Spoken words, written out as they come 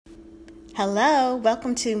Hello,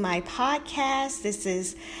 welcome to my podcast. This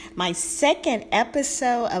is my second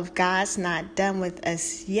episode of God's Not Done With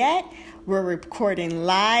Us Yet. We're recording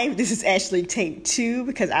live. This is actually take 2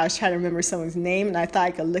 because I was trying to remember someone's name and I thought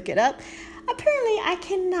I could look it up. Apparently, I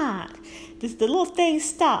cannot. The little thing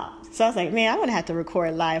stopped. So I was like, man, I'm going to have to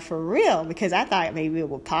record live for real because I thought maybe it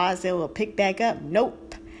will pause, it will pick back up.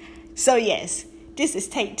 Nope. So yes, this is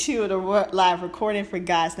take 2 of the live recording for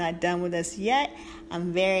God's Not Done With Us Yet.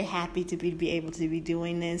 I'm very happy to be able to be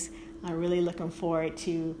doing this. I'm really looking forward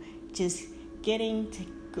to just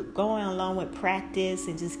going along with practice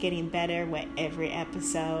and just getting better with every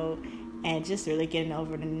episode and just really getting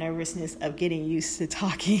over the nervousness of getting used to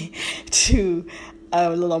talking to a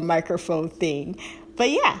little microphone thing.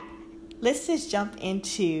 But yeah, let's just jump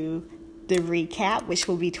into the recap, which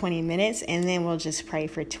will be 20 minutes, and then we'll just pray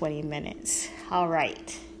for 20 minutes. All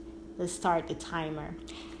right, let's start the timer.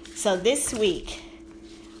 So this week,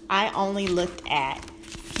 I only looked at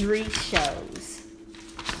 3 shows.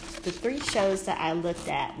 The 3 shows that I looked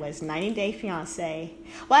at was 90 Day Fiancé.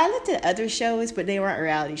 Well, I looked at other shows, but they weren't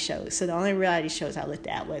reality shows. So the only reality shows I looked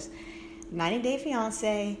at was 90 Day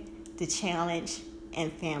Fiancé, The Challenge,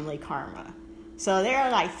 and Family Karma. So there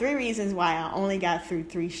are like 3 reasons why I only got through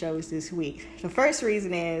 3 shows this week. The first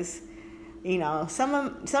reason is, some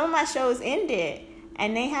of my shows ended,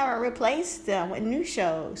 and they haven't replaced them with new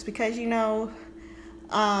shows because,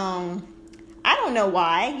 I don't know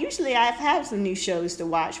why. Usually I have some new shows to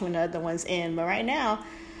watch when the other ones end, but right now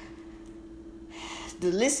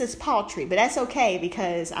the list is paltry, but that's okay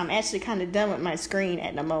because I'm actually kind of done with my screen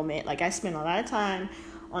at the moment. Like I spend a lot of time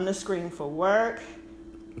on the screen for work,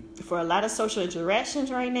 for a lot of social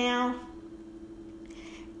interactions right now,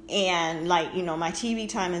 and my TV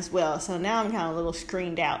time as well. So now I'm kind of a little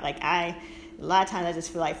screened out. A lot of times I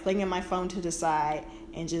just feel like flinging my phone to the side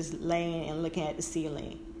and just laying and looking at the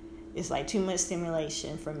ceiling. It's like too much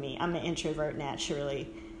stimulation for me. I'm an introvert naturally.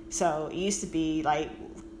 So it used to be like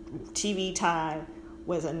TV time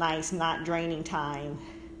was a nice, not draining time.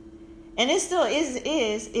 And it still is.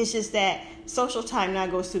 It's just that social time now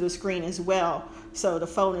goes through the screen as well. So the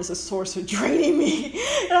phone is a source of draining me.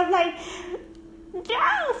 And I'm like,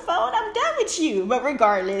 no, phone, I'm done with you. But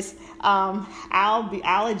regardless,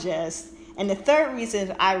 I'll adjust. And the third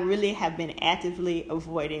reason I really have been actively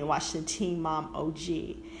avoiding watching Teen Mom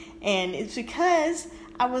OG. And it's because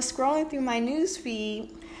I was scrolling through my news feed,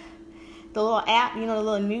 the little app, the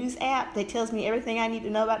little news app that tells me everything I need to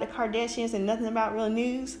know about the Kardashians and nothing about real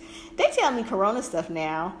news. They tell me Corona stuff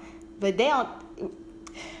now, but they don't.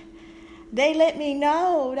 They let me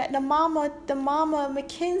know that the mama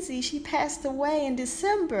Mackenzie, she passed away in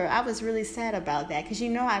December. I was really sad about that because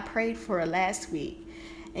I prayed for her last week.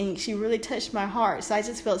 And she really touched my heart. So I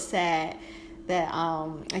just felt sad that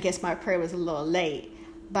I guess my prayer was a little late.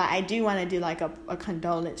 But I do want to do like a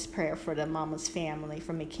condolence prayer for the mama's family,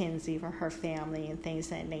 for Mackenzie, for her family, and things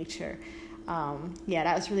of that nature.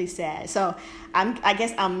 That was really sad. So I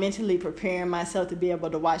guess I'm mentally preparing myself to be able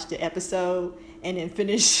to watch the episode and then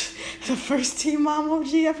finish the first Teen Mom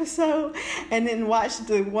OG episode, and then watch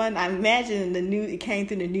the one I imagine it came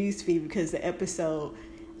through the news feed because the episode,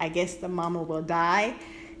 I guess the mama will die.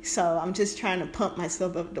 So I'm just trying to pump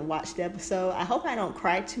myself up to watch the episode. I hope I don't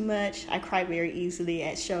cry too much. I cry very easily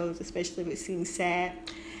at shows, especially if it seems sad.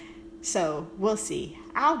 So we'll see.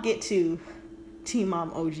 I'll get to Teen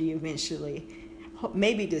Mom OG eventually.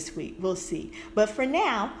 Maybe this week. We'll see. But for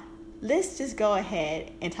now, let's just go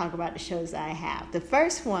ahead and talk about the shows that I have. The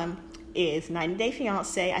first one is 90 Day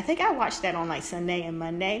Fiancé. I think I watched that on Sunday and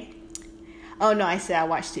Monday. Oh, no, I said I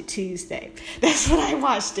watched it Tuesday. That's when I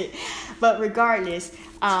watched it. But regardless,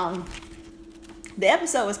 the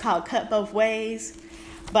episode was called Cut Both Ways.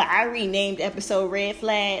 But I renamed the episode Red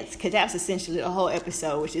Flags because that was essentially the whole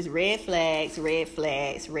episode, which is red flags, red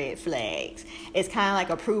flags, red flags. It's kind of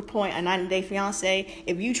like a proof point on 90 Day Fiancé.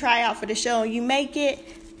 If you try out for the show and you make it,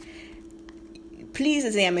 please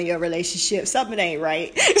examine your relationship. Something ain't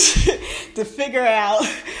right to figure out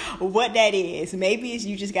what that is. Maybe it's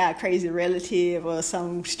you just got a crazy relative or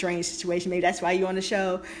some strange situation. Maybe that's why you're on the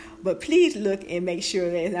show. But please look and make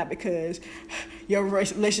sure that it's not because your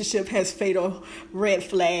relationship has fatal red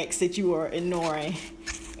flags that you are ignoring.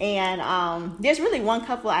 And there's really one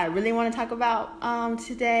couple I really want to talk about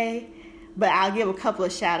today. But I'll give a couple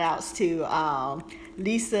of shout outs to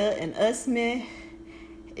Lisa and Usman.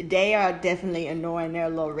 They are definitely ignoring their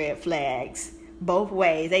little red flags both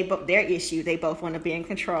ways. Their issue, they both want to be in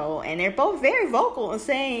control, and they're both very vocal and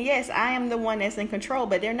saying, yes, I am the one that's in control,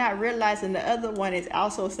 but they're not realizing the other one is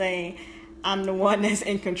also saying, I'm the one that's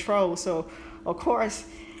in control. So of course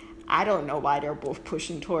I don't know why they're both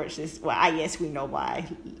pushing towards this. Well, I guess we know why.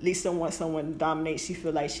 Lisa wants someone to dominate. She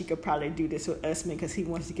feel like she could probably do this with Usman because he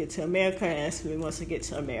wants to get to America and Usman wants to get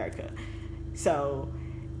to America. So,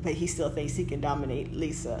 but he still thinks he can dominate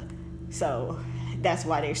Lisa. So that's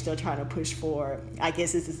why they're still trying to push forward. I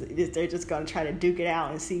guess they're just going to try to duke it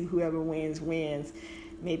out and see whoever wins.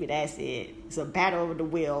 Maybe that's it. It's a battle of the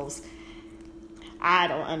wills. I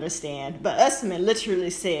don't understand. But Usman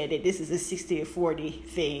literally said that this is a 60-40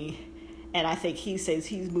 thing. And I think he says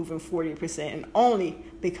he's moving 40% and only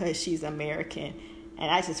because she's American.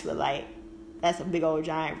 And I just feel like that's a big old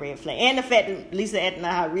giant red flag. And the fact that Lisa acting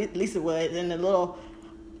how Lisa was in the little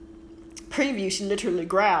preview, she literally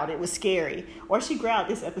growled. It was scary. Or she growled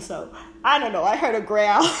this episode. I don't know. I heard her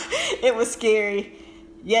growl. It was scary.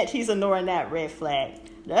 Yet he's ignoring that red flag.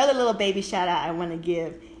 The other little baby shout out I want to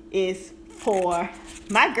give is for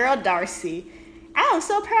my girl Darcy. I'm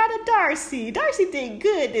so proud of Darcy. Darcy did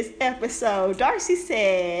good this episode. Darcy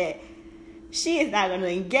said she is not going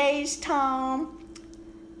to engage Tom.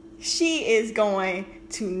 She is going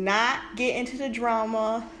to not get into the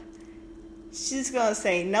drama. She's going to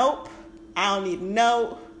say, nope, I don't need to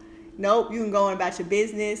know. Nope, you can go on about your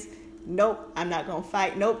business. Nope, I'm not going to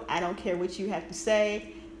fight. Nope, I don't care what you have to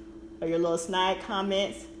say, or your little snide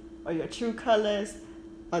comments, or your true colors,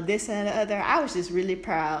 or this and the other. I was just really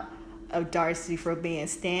proud of Darcy for being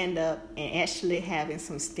stand-up and actually having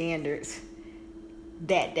some standards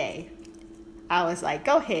that day. I was like,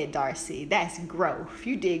 go ahead, Darcy. That's growth.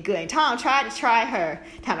 You did good. And Tom tried to try her.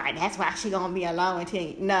 Tom like, that's why she gonna be alone with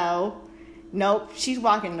him. Nope. She's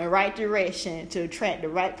walking in the right direction to attract the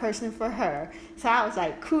right person for her. So I was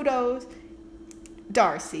like, kudos,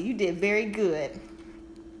 Darcy. You did very good.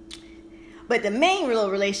 But the main real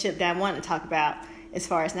relationship that I want to talk about as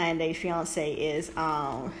far as 90 Day Fiancé is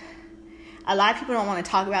a lot of people don't want to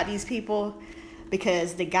talk about these people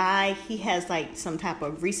because the guy, he has like some type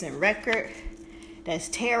of recent record that's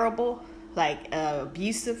terrible, like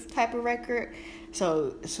abusive type of record.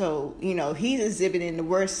 So you know, he's exhibiting the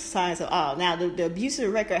worst signs of all. Now, the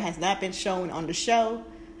abusive record has not been shown on the show.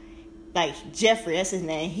 Like Jeffrey, that's his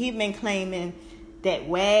name. He'd been claiming that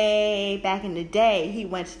way back in the day, he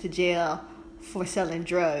went to jail for selling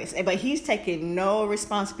drugs. But he's taking no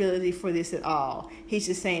responsibility for this at all. He's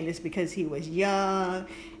just saying this because he was young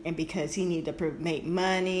and because he needed to make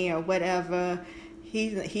money or whatever.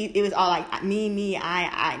 It was all like me,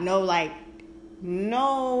 I know, like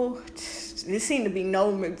no. There seemed to be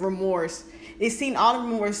no remorse. All the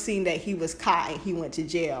remorse seemed that he was caught and he went to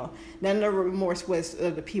jail. None of the remorse was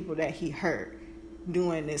of the people that he hurt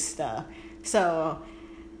doing this stuff. So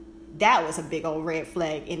that was a big old red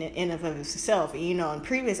flag in and of itself. And, you know, in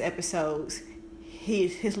previous episodes,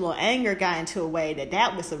 his little anger got into a way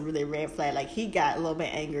that was a really red flag. Like, he got a little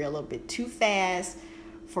bit angry a little bit too fast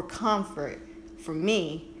for comfort for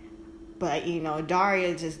me. But, you know,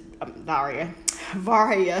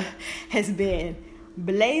 Varya has been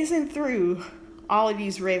blazing through all of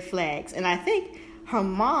these red flags. And I think her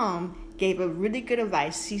mom gave a really good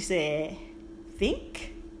advice. She said,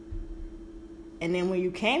 think. And then when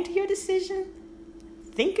you came to your decision,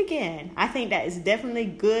 think again. I think that is definitely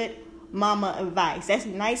good mama advice. That's a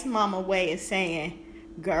nice mama way of saying,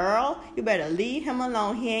 girl, you better leave him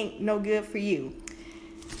alone. He ain't no good for you.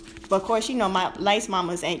 But of course, you know, my nice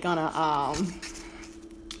mamas ain't gonna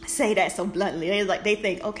say that so bluntly. They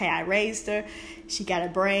think, okay, I raised her. She got a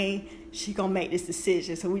brain. She gonna make this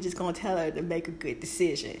decision. So we just gonna tell her to make a good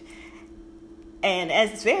decision. And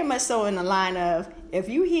as very much so in the line of, if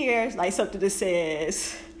you hear like something that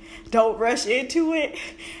says, don't rush into it,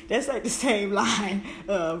 that's like the same line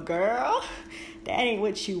of, girl, that ain't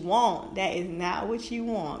what you want. That is not what you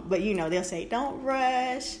want. But, you know, they'll say, don't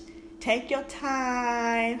rush, take your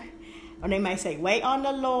time. Or they might say, wait on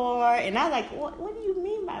the Lord. And I'm like, what do you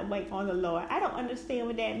mean by wait on the Lord? I don't understand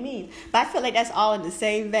what that means. But I feel like that's all in the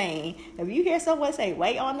same vein. If you hear someone say,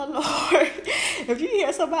 wait on the Lord, if you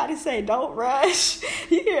hear somebody say, don't rush,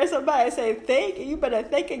 you hear somebody say, think, and you better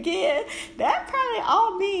think again, that probably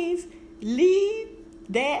all means leave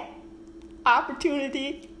that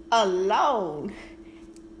opportunity alone.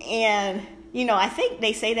 And, you know, I think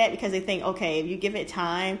they say that because they think, okay, if you give it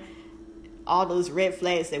time, all those red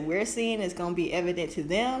flags that we're seeing is going to be evident to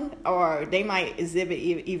them, or they might exhibit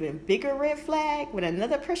even bigger red flag when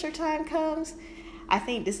another pressure time comes. I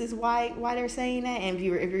think this is why they're saying that. And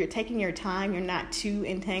if you're taking your time, you're not too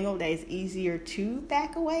entangled, that it's easier to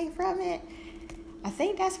back away from it. I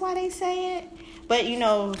think that's why they say it. But, you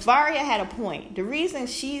know, Varya had a point. The reason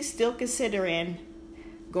she's still considering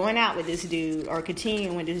going out with this dude or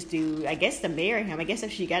continuing with this dude, I guess to marry him, I guess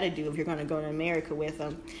if she got to do if you're going to go to America with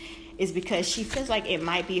him, is because she feels like it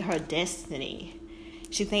might be her destiny.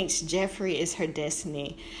 She thinks Jeffrey is her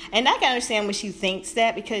destiny. And I can understand when she thinks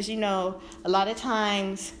that because, you know, a lot of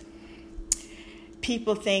times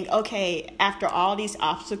people think, okay, after all these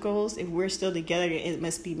obstacles, if we're still together, it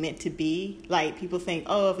must be meant to be. Like, people think,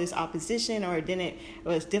 oh, if there's opposition or it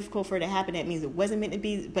was difficult for it to happen, that means it wasn't meant to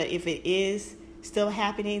be. But if it is still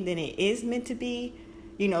happening, then it is meant to be.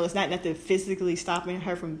 You know, it's not nothing physically stopping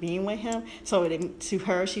her from being with him. So to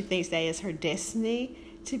her, she thinks that is her destiny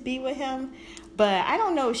to be with him. But I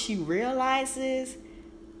don't know if she realizes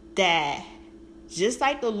that just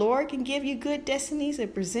like the Lord can give you good destinies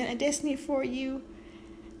and present a destiny for you,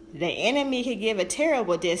 the enemy can give a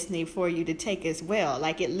terrible destiny for you to take as well.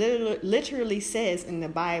 Like it literally says in the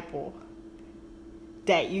Bible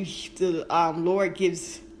that the Lord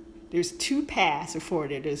gives, there's two paths before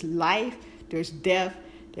there. There's life, there's death,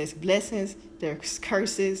 there's blessings, there's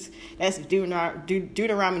curses. That's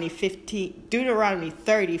Deuteronomy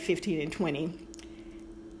 30, 15, and 20.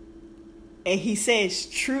 And he says,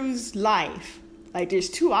 choose life. Like there's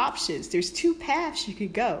two options. There's two paths you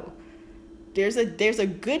could go. There's a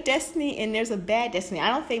good destiny and there's a bad destiny. I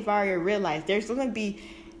don't think Varia realized there's going to be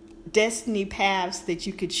destiny paths that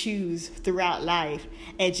you could choose throughout life.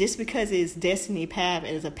 And just because it's destiny path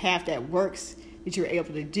and it's a path that works, that you're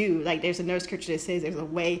able to do. Like there's another scripture that says there's a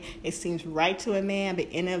way it seems right to a man, but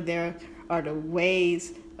in of there are the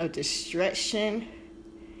ways of destruction.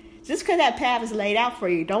 Just because that path is laid out for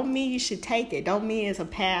you don't mean you should take it. Don't mean it's a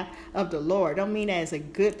path of the Lord. Don't mean that it's a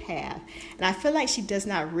good path. And I feel like she does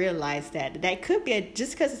not realize that. That could be,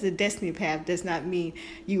 just because it's a destiny path does not mean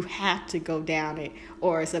you have to go down it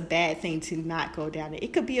or it's a bad thing to not go down it.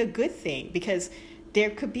 It could be a good thing because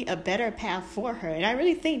there could be a better path for her. And I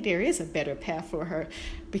really think there is a better path for her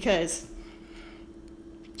because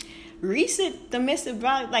recent domestic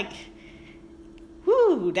violence, like,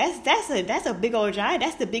 whoo, that's a big old giant.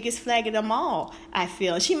 That's the biggest flag of them all, I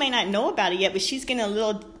feel. She may not know about it yet, but she's getting a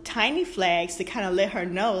little tiny flags to kind of let her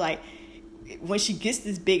know, like, when she gets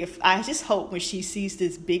this big, I just hope when she sees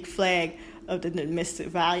this big flag of the domestic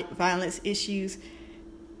violence issues,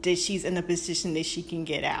 that she's in a position that she can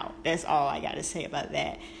get out. That's all I got to say about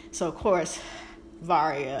that. So, of course,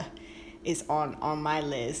 Varia is on my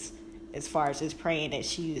list as far as just praying that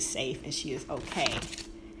she is safe and she is okay.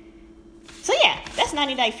 So, yeah, that's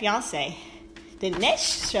 90 Day Fiancé. The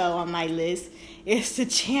next show on my list is The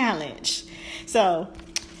Challenge. So,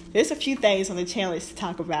 there's a few things on The Challenge to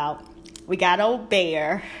talk about. We got old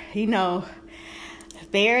Bear. You know,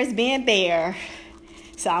 Bear is being Bear.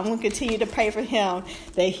 So I'm going to continue to pray for him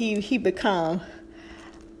that he become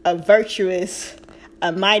a virtuous,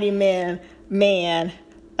 a mighty man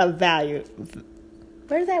of value.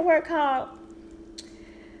 What is that word called?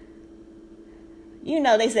 You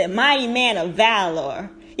know, they said mighty man of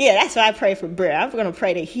valor. Yeah, that's why I pray for Bear. I'm going to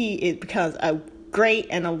pray that he becomes a great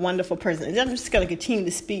and a wonderful person. And I'm just going to continue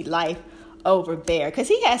to speak life over Bear because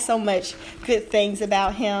he has so much good things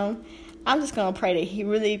about him. I'm just going to pray that he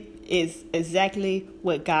really is exactly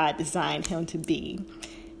what God designed him to be.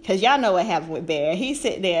 Because y'all know what happened with Bear. He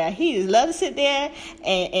sit there. He just love to sit there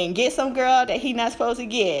and get some girl that he not supposed to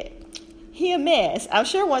get. He a mess. I'm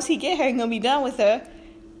sure once he get her, he's going to be done with her.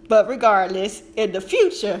 But regardless, in the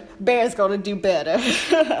future, Bear's going to do better.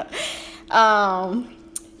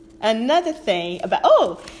 Another thing about,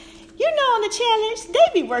 you know, on the challenge,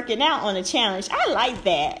 they be working out on the challenge. I like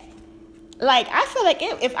that. Like, I feel like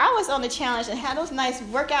if I was on the challenge and had those nice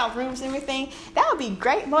workout rooms and everything, that would be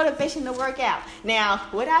great motivation to work out. Now,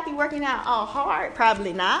 would I be working out all hard?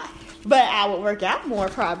 Probably not. But I would work out more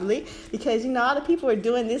probably because, you know, all the people are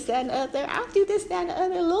doing this, that, and the other. I'll do this, that, and the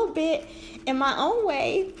other a little bit in my own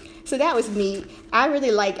way. So that was neat. I really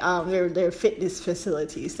like their fitness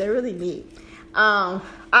facilities. They're really neat.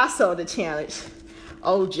 Also, the challenge.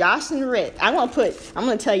 Oh, Josh and Rick. I'm going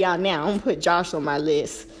to tell y'all now, I'm going to put Josh on my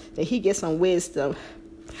list. That he gets some wisdom.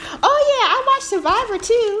 Oh yeah, I watched Survivor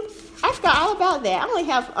too. I forgot all about that. I only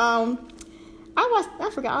have I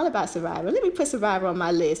forgot all about Survivor. Let me put Survivor on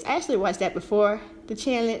my list. I actually watched that before the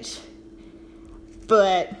challenge.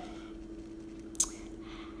 But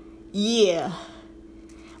yeah.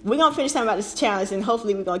 We're gonna finish talking about this challenge and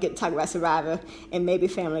hopefully we're gonna get to talk about Survivor and maybe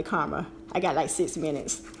Family Karma. I got like 6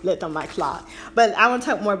 minutes left on my clock. But I want to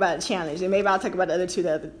talk more about the challenge. And maybe I'll talk about the other two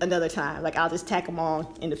another time. Like, I'll just tack them on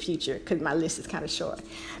in the future because my list is kind of short.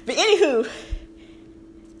 But anywho,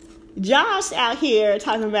 Josh out here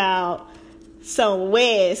talking about some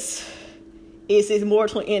Wes is his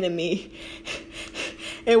mortal enemy.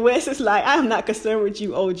 And Wes is like, I'm not concerned with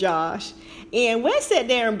you, old Josh. And Wes sat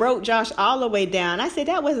there and broke Josh all the way down. I said,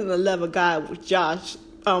 that wasn't the love of God with Josh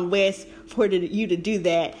Wes, for you to do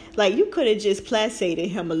that. Like, you could have just placated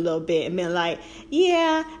him a little bit and been like,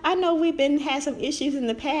 yeah, I know we've had some issues in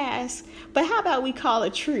the past, but how about we call a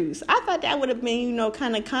truce? I thought that would have been,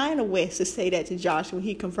 kind of Wes to say that to Josh when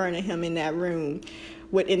he confronted him in that room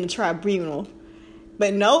in the tribunal.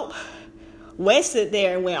 But nope. Wes stood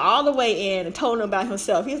there and went all the way in and told him about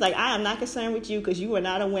himself. He was like, I am not concerned with you because you are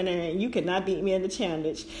not a winner and you cannot beat me in the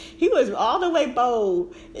challenge. He was all the way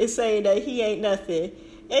bold in saying that he ain't nothing.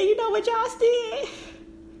 And you know what Josh did?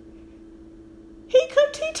 He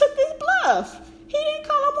took his bluff. He didn't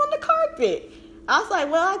call him on the carpet. I was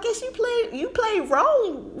like, well, I guess you played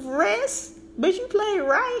wrong, Wes, but you played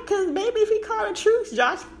right, because maybe if he called a truce,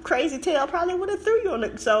 Josh crazy tail probably would have threw you on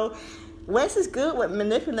it. So Wes is good with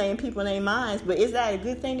manipulating people in their minds, but is that a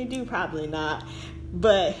good thing to do? Probably not.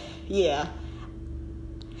 But yeah,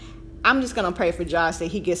 I'm just gonna pray for Josh that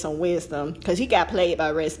he gets some wisdom, because he got played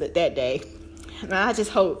by Wes that day. And I just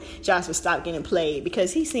hope Josh will stop getting played,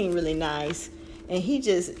 because he seemed really nice. And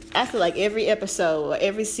I feel like every episode or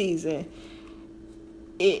every season,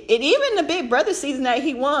 even the Big Brother season that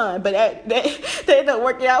he won, but they ended up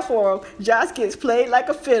working out for him. Josh gets played like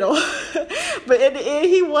a fiddle. But in the end,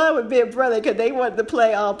 he won with Big Brother because they wanted to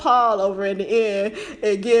play Paul over in the end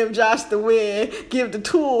and give Josh the win, give the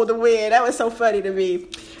tool the win. That was so funny to me.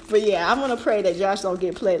 But yeah, I'm going to pray that Josh don't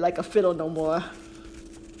get played like a fiddle no more.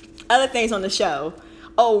 Other things on the show.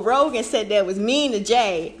 Oh, Rogan said that was mean to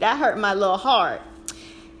Jay. That hurt my little heart.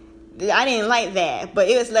 I didn't like that, but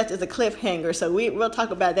it was left as a cliffhanger, so we'll talk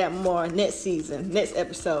about that more next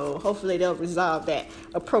episode. Hopefully they'll resolve that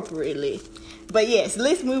appropriately. But yes,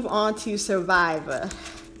 let's move on to Survivor.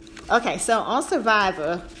 Okay, so on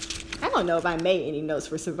Survivor, I don't know if I made any notes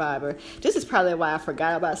for Survivor. This is probably why I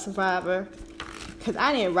forgot about Survivor, because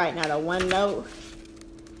I didn't write not a one note.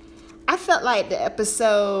 I felt like the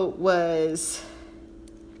episode was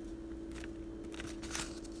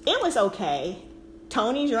okay.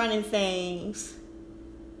 Tony's running things.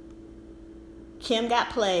 Kim got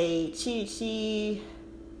played. She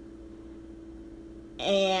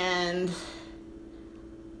and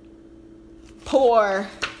poor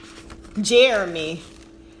Jeremy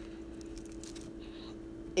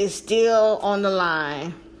is still on the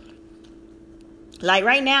line. Like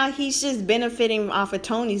right now, he's just benefiting off of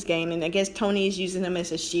Tony's game, and I guess Tony is using him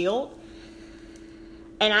as a shield.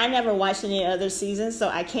 And I never watched any other seasons, so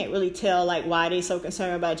I can't really tell like why they're so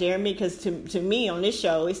concerned about Jeremy. Because to me on this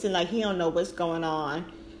show, it seems like he don't know what's going on,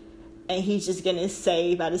 and he's just getting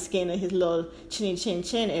saved by the skin of his little chinny chin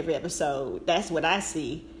chin every episode. That's what I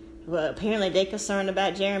see. But apparently they're concerned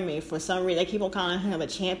about Jeremy for some reason. They keep on calling him a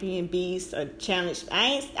champion beast, a challenge.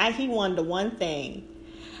 He won the one thing.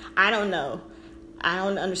 I don't know. I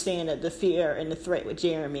don't understand the fear and the threat with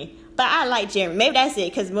Jeremy. But I like Jeremy. Maybe that's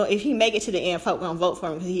it, because if he make it to the end, folk gonna vote for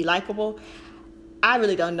him because he's likable. I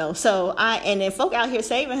really don't know. So and then folk out here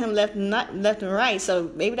saving him left and right.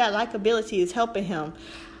 So maybe that likability is helping him.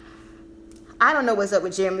 I don't know what's up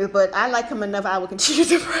with Jeremy, but I like him enough I will continue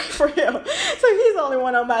to pray for him. So he's the only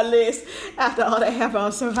one on my list after all that happened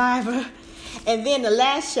on Survivor. And then the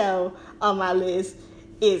last show on my list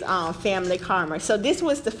is Family Karma. So this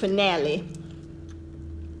was the finale.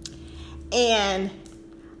 And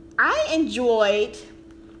I enjoyed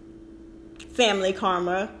Family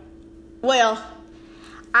Karma. Well,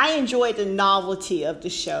 I enjoyed the novelty of the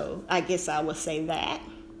show. I guess I would say that.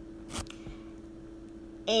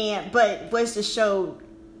 But was the show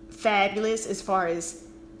fabulous as far as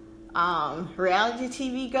reality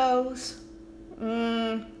TV goes?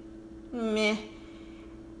 Meh.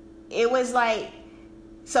 It was like,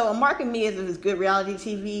 so a mark of me is if it's good reality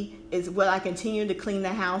TV is will I continue to clean the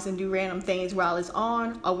house and do random things while it's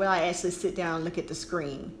on, or will I actually sit down and look at the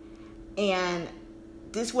screen? And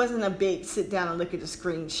this wasn't a big sit down and look at the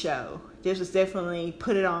screen show. This was definitely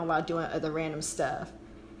put it on while doing other random stuff.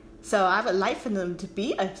 So I would like for them to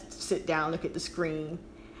be a sit down, look at the screen.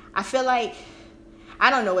 I feel like, I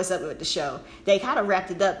don't know what's up with the show. They kind of wrapped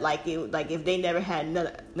it up like if they never had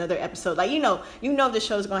another episode. Like, you know the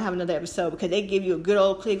show's going to have another episode because they give you a good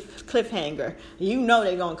old cliffhanger. You know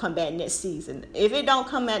they're going to come back next season. If it don't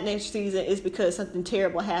come back next season, it's because something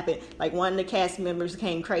terrible happened. Like one of the cast members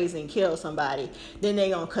became crazy and killed somebody. Then they're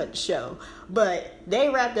going to cut the show. But they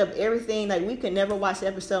wrapped up everything. Like, we could never watch the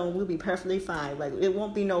episode and we'll be perfectly fine. Like, it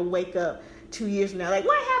won't be no wake up 2 years from now. Like,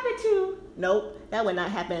 what happened to? Nope. That would not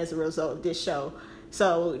happen as a result of this show.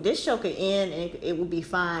 So this show could end and it would be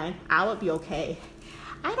fine. I would be okay.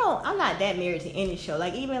 I'm not that married to any show.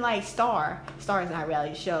 Like even like Star is not a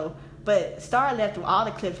reality show, but Star left with all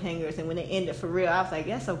the cliffhangers, and when it ended for real, I was like,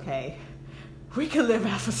 that's okay. we could live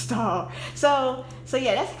off a star. So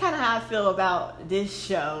yeah, that's kind of how I feel about this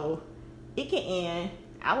show. It can end.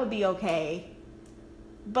 I would be okay.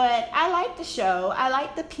 But I like the show. I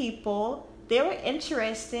like the people. They were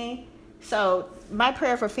interesting. So my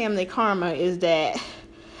prayer for Family Karma is that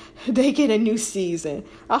they get a new season.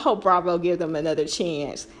 I hope Bravo give them another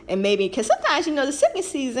chance. And maybe, because sometimes, the second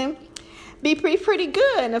season be pretty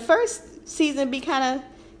good. And the first season be kind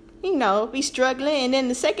of, be struggling. And then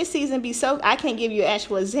the second season be so, I can't give you an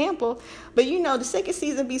actual example, but the second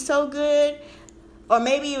season be so good. Or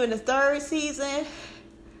maybe even the third season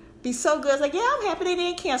be so good. It's like, yeah, I'm happy they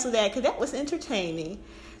didn't cancel that because that was entertaining.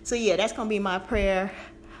 So yeah, that's going to be my prayer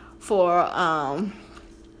for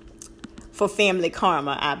Family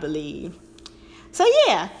Karma, I believe. So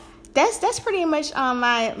yeah, that's pretty much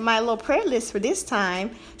my little prayer list for this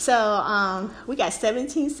time. So we got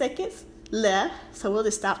 17 seconds left. So we'll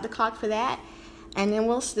just stop the clock for that. And then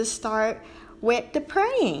we'll just start with the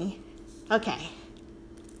praying. Okay.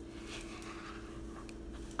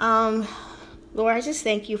 Lord, I just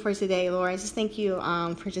thank you for today, Lord. I just thank you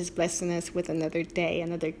for just blessing us with another day,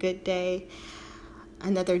 another good day,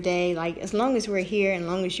 another day. Like, as long as we're here and as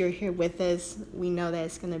long as you're here with us, we know that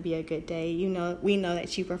it's going to be a good day. We know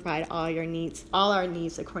that you provide all our needs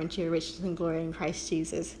according to your riches and glory in Christ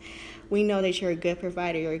Jesus. We know that you're a good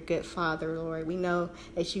provider. You're a good father, Lord. We know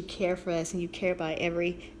that you care for us and you care about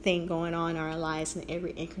everything going on in our lives and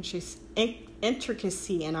every intricacy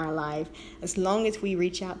in our life. As long as we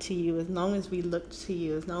reach out to you, as long as we look to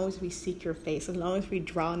you, as long as we seek your face, as long as we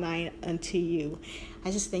draw nigh unto you.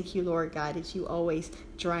 I just thank you, Lord God, that you always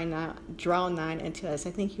draw nigh unto us.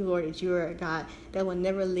 I thank you, Lord, that you are a God that will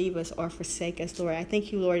never leave us or forsake us, Lord. I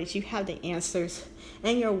thank you, Lord, that you have the answers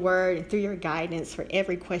in your word and through your guidance for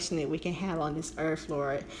every question that we can have on this earth,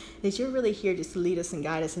 Lord. That you're really here just to lead us and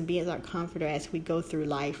guide us and be as our comforter as we go through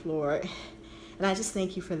life, Lord. And I just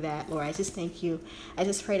thank you for that, Lord. I just thank you. I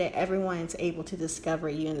just pray that everyone is able to discover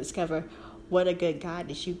you and discover what a good God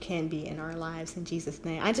that you can be in our lives, in Jesus'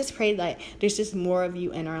 name. I just pray that there's just more of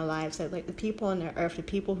you in our lives, that like the people on the earth, the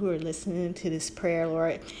people who are listening to this prayer,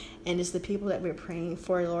 Lord, and just the people that we're praying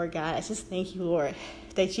for, Lord God. I just thank you, Lord,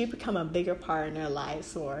 that you become a bigger part in their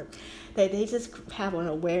lives, Lord. That they just have an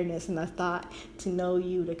awareness and a thought to know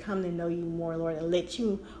you, to come to know you more, Lord, and let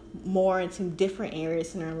you more into different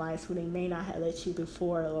areas in their lives where they may not have let you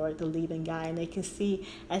before, Lord, the lead and guide. And they can see,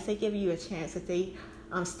 as they give you a chance, that they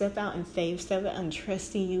step out in faith, step out in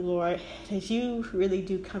trusting you, Lord, that you really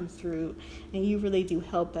do come through and you really do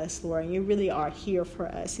help us, Lord, and you really are here for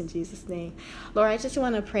us, in Jesus' name. Lord, I just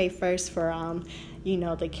want to pray first for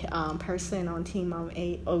the person on Team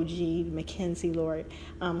OG, Mackenzie, Lord,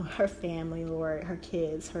 her family, Lord, her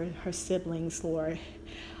kids, her siblings, Lord,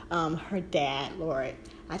 her dad, Lord.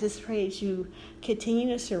 I just pray that you continue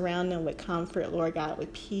to surround them with comfort, Lord God,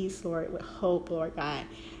 with peace, Lord, with hope, Lord God,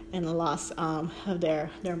 and the loss of their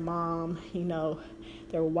mom,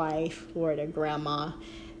 their wife, Lord, their grandma,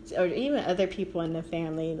 or even other people in the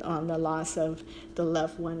family, the loss of the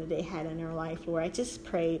loved one that they had in their life, Lord. I just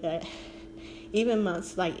pray that even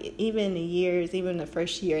months, even the years, even the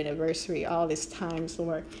first year anniversary, all this times,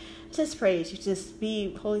 Lord, just pray that you just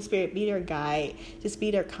be, Holy Spirit, be their guide, just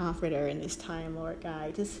be their comforter in this time, Lord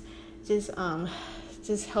God. Just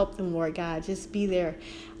help them, Lord God. Just be there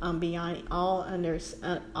beyond all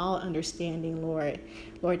understanding, Lord.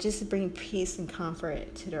 Lord, just bring peace and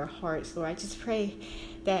comfort to their hearts, Lord. I just pray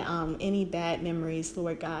that any bad memories,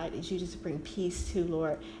 Lord God, that you just bring peace to,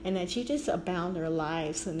 Lord, and that you just abound their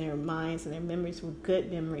lives and their minds and their memories with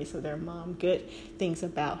good memories of their mom, good things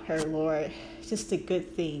about her, Lord, just the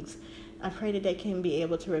good things. I pray that they can be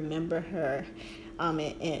able to remember her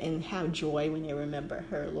and have joy when they remember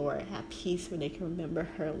her, Lord. Have peace when they can remember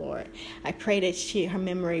her, Lord. I pray that her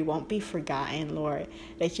memory won't be forgotten, Lord.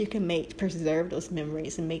 That you can preserve those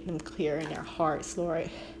memories and make them clear in their hearts,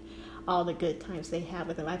 Lord. All the good times they have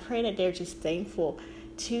with them. I pray that they're just thankful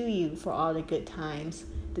to you for all the good times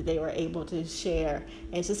that they were able to share,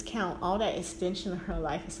 and just count all that extension of her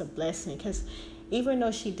life as a blessing. Because even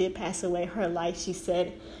though she did pass away, her life, she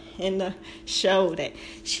said in the show that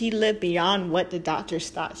she lived beyond what the doctors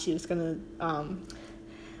thought she was going to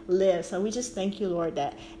live. So we just thank you, Lord,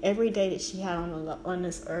 that every day that she had on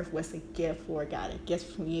this earth was a gift, Lord God, a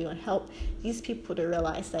gift from you, and help these people to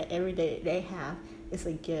realize that every day that they have is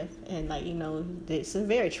a gift. And it's a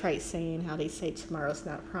very trite saying how they say tomorrow's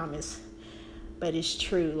not promised, but it's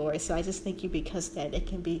true, Lord. So I just thank you because that it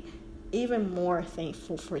can be even more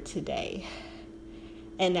thankful for today.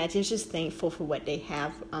 and that they're just thankful for what they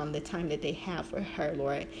have, the time that they have for her,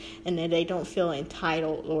 Lord, and that they don't feel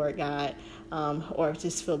entitled, Lord God, or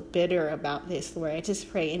just feel bitter about this, Lord. I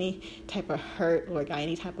just pray any type of hurt, Lord God,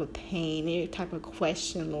 any type of pain, any type of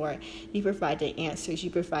question, Lord, you provide the answers,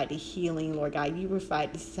 you provide the healing, Lord God, you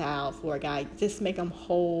provide the salve, Lord God. Just make them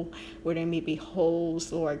whole where there may be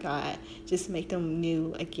holes, Lord God. Just make them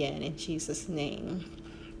new again in Jesus' name.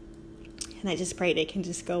 And I just pray they can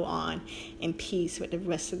just go on in peace with the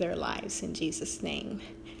rest of their lives in Jesus' name.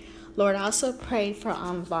 Lord, I also pray for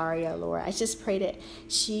Varia, Lord. I just pray that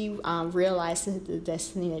she realizes the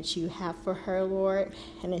destiny that you have for her, Lord,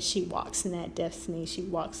 and that she walks in that destiny. She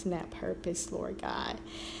walks in that purpose, Lord God.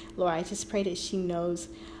 Lord, I just pray that she knows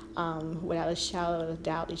without a shadow of a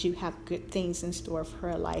doubt that you have good things in store for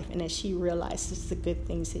her life, and that she realizes the good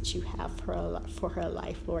things that you have for her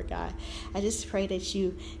life, Lord God. I just pray that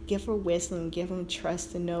you give her wisdom, give her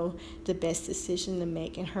trust to know the best decision to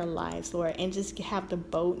make in her lives, Lord, and just have the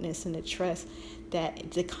boldness and the trust,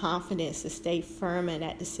 that the confidence to stay firm in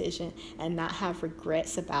that decision and not have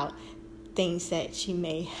regrets about things that she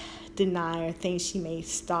may deny or things she may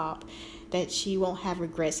stop, that she won't have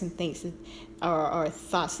regrets and things that or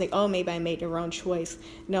thoughts like, oh, maybe I made the wrong choice.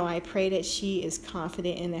 No, I pray that she is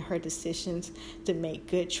confident in her decisions to make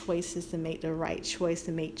good choices, to make the right choice,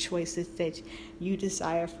 to make choices that you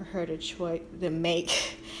desire for her to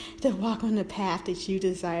make, to walk on the path that you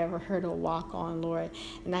desire for her to walk on, Lord.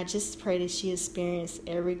 And I just pray that she experiences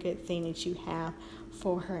every good thing that you have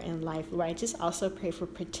for her in life, Lord. I just also pray for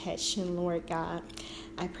protection, Lord God.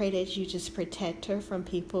 I pray that you just protect her from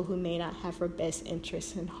people who may not have her best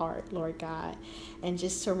interests in heart, Lord God, and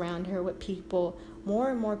just surround her with people, more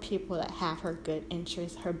and more people that have her good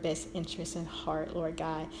interests, her best interests in heart, Lord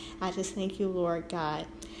God. I just thank you, Lord God,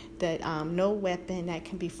 that no weapon that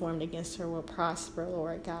can be formed against her will prosper,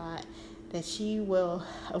 Lord God, that she will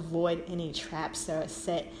avoid any traps that are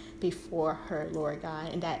set before her, Lord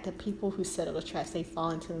God, and that the people who set the traps, they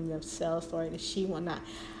fall into them themselves, Lord, that she will not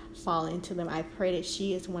fall into them. I pray that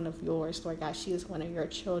she is one of yours, Lord God. She is one of your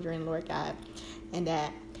children, Lord God, and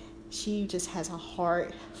that she just has a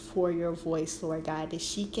heart for your voice, Lord God, that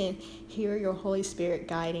she can hear your Holy Spirit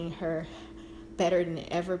guiding her better than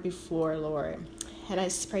ever before, Lord. And I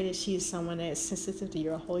just pray that she is someone that is sensitive to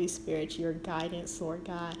your Holy Spirit, to your guidance, Lord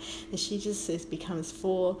God, that she just becomes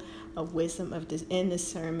full of wisdom and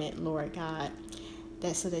discernment, Lord God,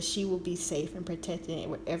 that so that she will be safe and protected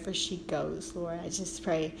wherever she goes, Lord. I just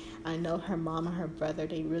pray, I know her mom and her brother,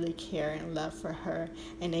 they really care and love for her,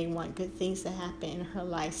 and they want good things to happen in her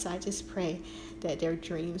life. So I just pray that their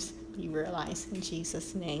dreams be realized in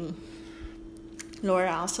Jesus' name. Lord,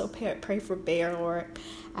 I also pray for Bear, Lord.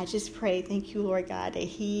 I just pray, thank you, Lord God, that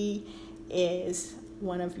he is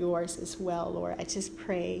one of yours as well, Lord. I just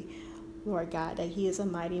pray, Lord God, that he is a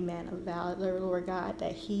mighty man of valor, Lord God,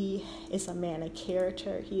 that he is a man of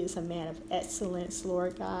character. He is a man of excellence,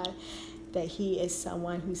 Lord God, that he is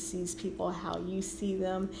someone who sees people how you see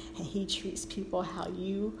them, and he treats people how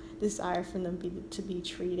you desire for them to be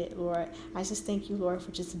treated, Lord. I just thank you, Lord,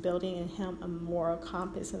 for just building in him a moral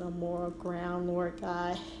compass and a moral ground, Lord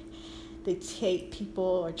God, to take people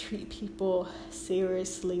or treat people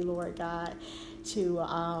seriously, Lord God, to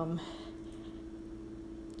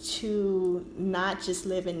not just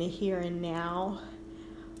live in the here and now,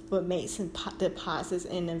 but make some deposits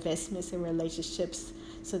and investments in relationships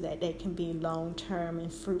so that they can be long-term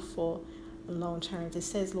and fruitful long-term. It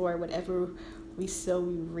says, Lord, whatever we sow,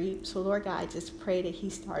 we reap. So, Lord God, I just pray that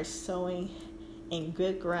he starts sowing in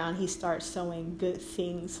good ground. He starts sowing good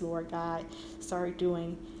things, Lord God. Start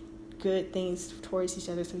doing good things towards each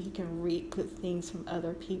other so he can reap good things from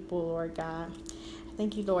other people, Lord God.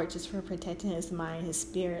 Thank you, Lord, just for protecting his mind, his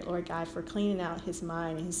spirit, Lord God, for cleaning out his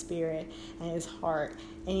mind and his spirit and his heart.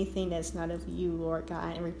 Anything that's not of you, Lord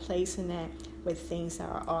God, and replacing that with things that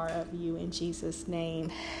are of you in Jesus'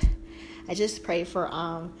 name. I just pray for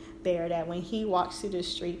Bear that when he walks through the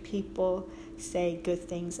street, people say good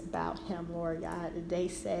things about him, Lord God. They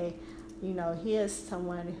say, you know, he is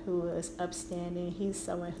someone who is upstanding. He's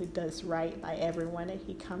someone who does right by everyone that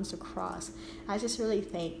he comes across. I just really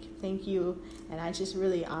thank you, and I just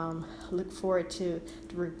really look forward to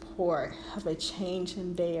the report of a change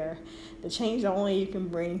in Bear, the change only you can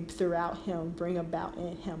bring about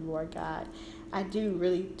in him, Lord God. I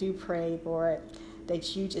really do pray, Lord,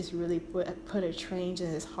 that you just really put a change in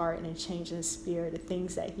his heart and a change in his spirit, the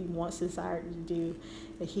things that he once desired to do,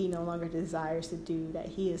 that he no longer desires to do, that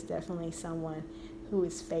he is definitely someone who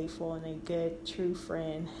is faithful and a good, true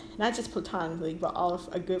friend, not just platonically, but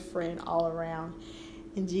a good friend all around.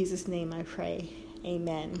 In Jesus' name I pray,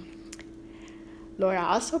 amen. Lord,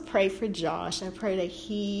 I also pray for Josh. I pray that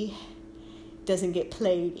he doesn't get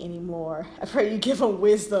played anymore. I pray you give him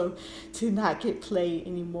wisdom to not get played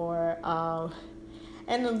anymore.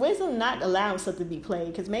 And the wisdom not allow himself to be played,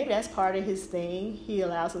 because maybe that's part of his thing. He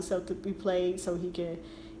allows himself to be played so he can,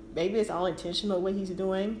 maybe it's all intentional what he's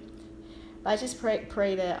doing. But I just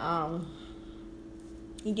pray that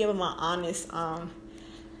you give him an honest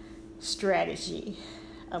strategy.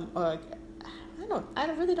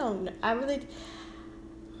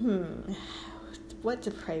 What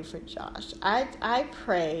to pray for Josh? I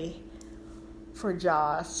pray for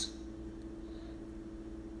Josh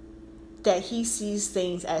that he sees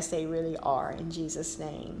things as they really are, in Jesus'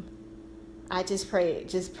 name. I just pray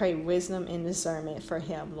wisdom and discernment for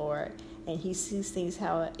him, Lord. And he sees things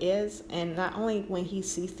how it is. And not only when he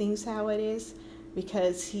sees things how it is,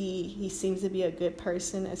 because he seems to be a good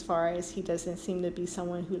person, as far as he doesn't seem to be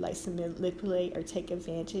someone who likes to manipulate or take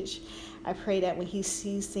advantage. I pray that when he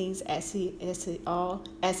sees things as it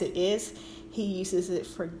is, he uses it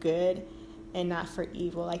for good and not for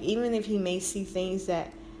evil. Like, even if he may see things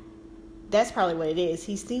that's probably what it is.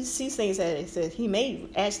 He sees things as he may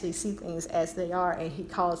actually see things as they are, and he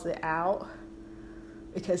calls it out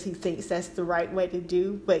because he thinks that's the right way to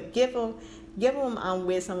do. But give him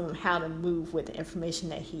wisdom on how to move with the information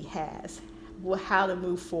that he has, how to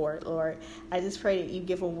move forward, Lord. I just pray that you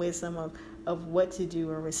give him wisdom of what to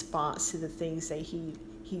do in response to the things that he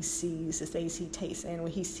sees, the things he takes in.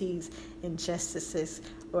 When he sees injustices,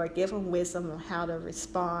 Lord, give him wisdom on how to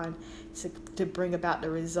respond to bring about the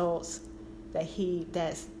results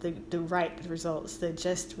that's the right results, the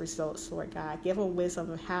just results, Lord God. Give him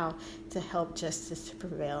wisdom on how to help justice to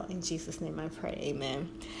prevail. In Jesus' name I pray, amen.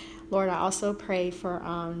 Lord, I also pray for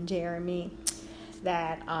Jeremy,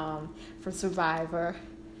 that for Survivor,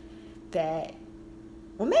 that,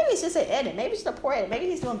 well, maybe it's just an edit. Maybe it's a poor edit. Maybe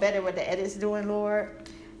he's doing better what the edit's doing, Lord.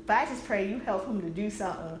 But I just pray you help him to do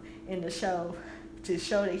something in the show to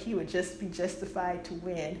show that he would just be justified to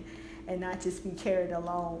win and not just be carried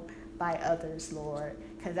along by others, Lord.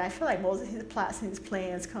 Because I feel like most of his plots and his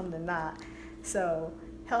plans come to naught. So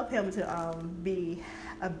help him to be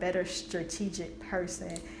a better strategic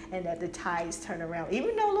person, and that the tides turn around.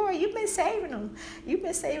 Even though, Lord, you've been saving him. You've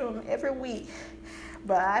been saving him every week.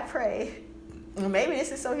 But I pray, maybe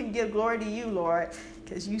this is so he can give glory to you, Lord,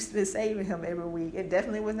 because you've been saving him every week. It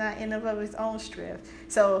definitely was not in and of his own strength.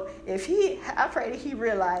 So I pray that he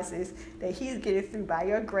realizes that he's getting through by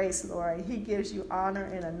your grace, Lord. And he gives you honor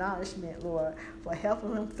and acknowledgement, Lord, for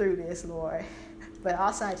helping him through this, Lord. But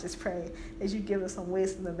also I just pray that you give us some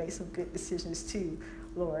wisdom to make some good decisions too,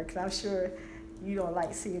 Lord, because I'm sure you don't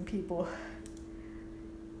like seeing people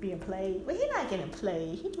being played. Well, he's not getting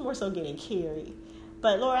played. He's more so getting carried.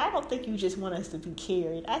 But, Lord, I don't think you just want us to be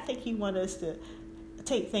carried. I think you want us to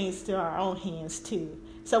take things to our own hands too.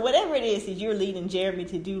 So whatever it is that you're leading Jeremy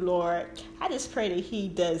to do, Lord, I just pray that he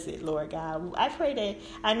does it, Lord God. I pray that,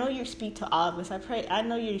 I know you speak to all of us. I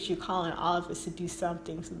know you're calling all of us to do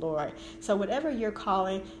something, Lord. So whatever you're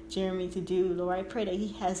calling Jeremy to do, Lord, I pray that he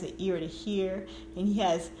has an ear to hear, and he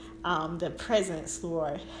has the presence,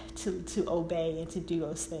 Lord, to obey and to do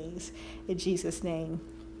those things. In Jesus' name.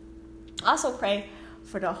 I also pray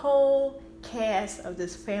for the whole cast of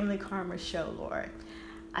this Family Karma show, Lord.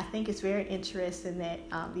 I think it's very interesting that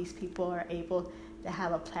these people are able to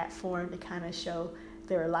have a platform to kind of show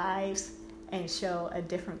their lives and show a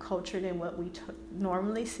different culture than what we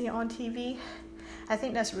normally see on TV. I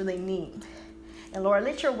think that's really neat. And Lord,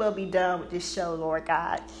 let your will be done with this show, Lord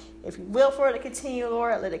God. If you will for it to continue,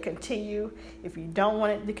 Lord, let it continue. If you don't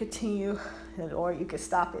want it to continue, then, Lord, you can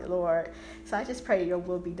stop it, Lord. So I just pray your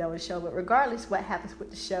will be done with the show. But regardless what happens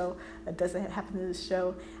with the show or doesn't happen to the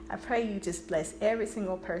show, I pray you just bless every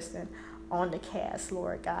single person on the cast,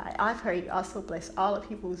 Lord God. I pray you also bless all the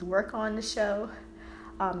people who work on the show,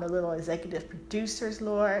 the little executive producers,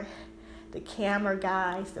 Lord, the camera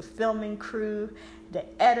guys, the filming crew, the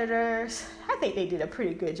editors. I think they did a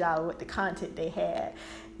pretty good job with the content they had.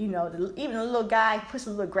 You know, even the little guy who put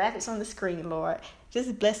some little graphics on the screen, Lord.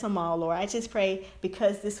 Just bless them all, Lord. I just pray,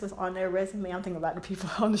 because this was on their resume, I'm thinking about the people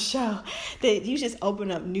on the show, that you just open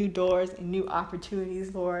up new doors and new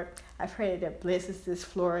opportunities, Lord. I pray that businesses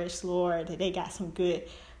flourish, Lord, that they got some good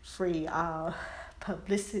free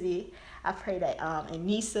publicity. I pray that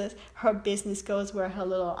Anissa, her business goes where her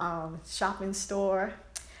little shopping store.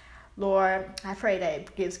 Lord, I pray that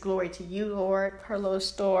it gives glory to you, Lord, her little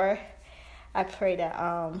store. I pray that,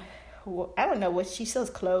 I don't know what, she sells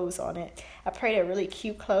clothes on it. I pray that really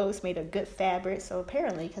cute clothes made of good fabric. So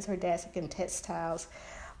apparently, because her dad's in textiles.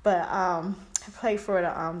 But I pray for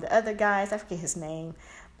the other guys. I forget his name,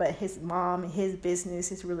 but his mom and his business,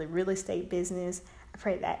 his real estate business. I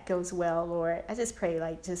pray that goes well, Lord. I just pray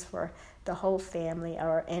just for the whole family,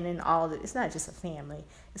 and in all. It's not just a family.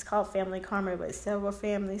 It's called Family Karma, but it's several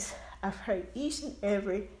families. I pray each and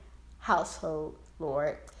every household,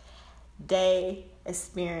 Lord, they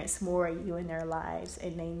experience more of you in their lives,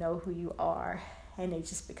 and they know who you are, and they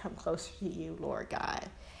just become closer to you, Lord God.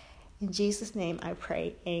 In Jesus' name I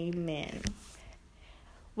pray, amen.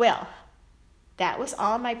 Well, that was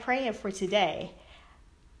all my praying for today.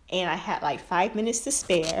 And I had 5 minutes to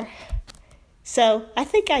spare. So I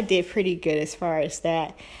think I did pretty good as far as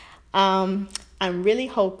that. I'm really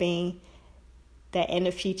hoping that in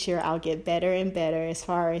the future I'll get better and better as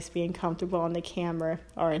far as being comfortable on the camera,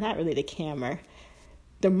 or not really the camera,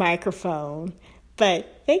 the microphone.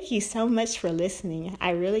 But thank you so much for listening. I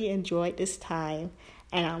really enjoyed this time,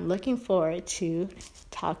 and I'm looking forward to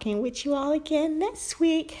talking with you all again next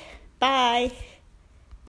week. Bye.